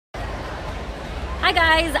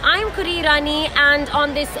Hi guys, I'm Khuri Irani and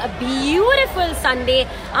on this beautiful Sunday,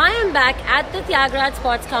 I am back at the Tyagraj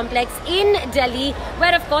Sports Complex in Delhi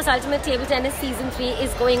where of course Ultimate Table Tennis Season 3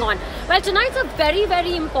 is going on. Well, tonight's a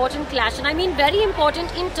very important clash, and I mean very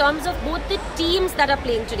important in terms of both the teams that are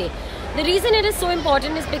playing today. The reason it is so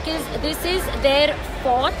important is because this is their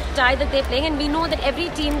fourth tie that they're playing, and we know that every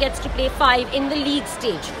team gets to play 5 in the league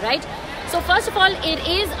stage, right? So first of all, it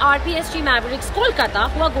is RPSG Mavericks Kolkata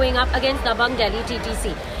who are going up against Dabang Delhi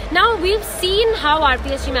T.T.C. Now, we've seen how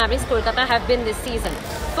RPSG Mavericks Kolkata have been this season.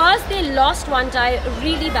 First, they lost one tie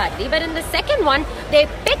really badly, but in the second one, they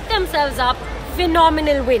picked themselves up.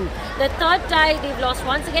 Phenomenal win. The third tie, they've lost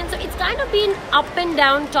once again. So it's kind of been up and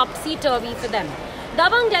down, topsy-turvy for them.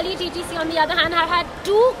 Dabang Delhi T.T.C. on the other hand have had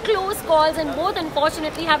 2 close calls, and both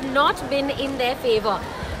unfortunately have not been in their favour.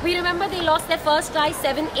 We remember they lost their first tie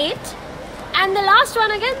 7-8. And the last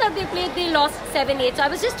one again that they played, they lost 7-8. So I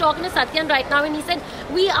was just talking to Satyan right now, and he said,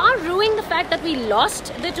 we are ruining the fact that we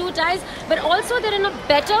lost the 2 ties, but also they're in a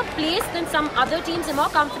better place than some other teams and more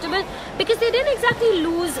comfortable because they didn't exactly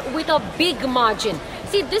lose with a big margin.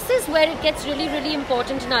 See, this is where it gets really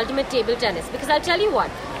important in Ultimate Table Tennis, because I'll tell you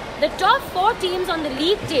what, the top 4 teams on the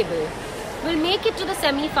league table will make it to the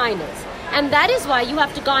semi-finals. And that is why you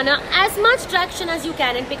have to garner as much traction as you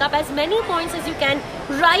can and pick up as many points as you can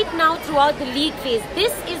right now throughout the league phase.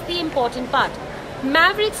 This is the important part.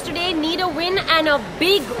 Mavericks today need a win, and a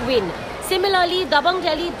big win. Similarly, Dabang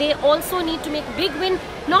Delhi, they also need to make a big win,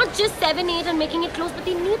 not just 7-8 and making it close, but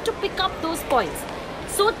they need to pick up those points.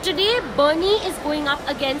 So today, Bernie is going up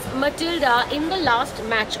against Matilda in the last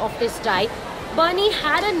match of this tie. Bernie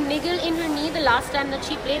had a niggle in her knee the last time that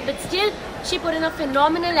she played, but still she put in a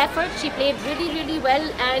phenomenal effort. She played really well,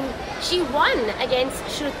 and she won against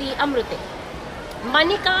Shruti Amrute.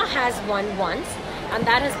 Manika has won once, and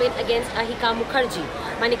that has been against Ahika Mukherjee.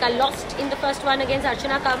 Manika lost in the first one against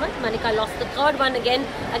Archana Kawat. Manika lost the third one again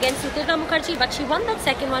against Sutirtha Mukherjee, but she won that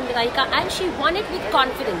second one with Ahika, and she won it with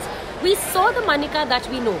confidence. We saw the Manika that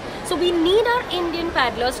we know. So we need our Indian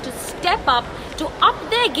paddlers to step up, to up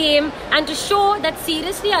their game, and to show that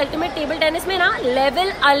seriously Ultimate Table Tennis mein na level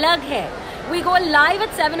alag hai. We go live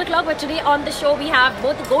at 7 o'clock, but today on the show we have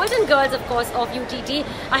both the Golden Girls, of course, of UTT.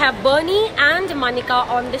 I have Bernie and Manika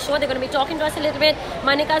on the show. They're going to be talking to us a little bit.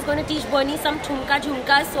 Manika is going to teach Bernie some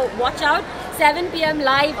jhumkas, so watch out. 7 p.m.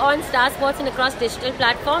 live on Star Sports and across digital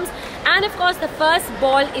platforms. And of course, the first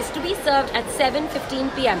ball is to be served at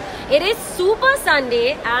 7:15 p.m. It is Super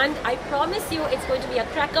Sunday, and I promise you it's going to be a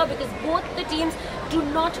cracker because both the teams do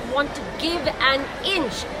not want to give an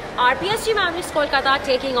inch. RPSG Mavericks Kolkata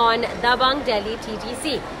taking on Dabang Delhi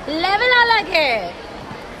T.T.C. Level alag hai.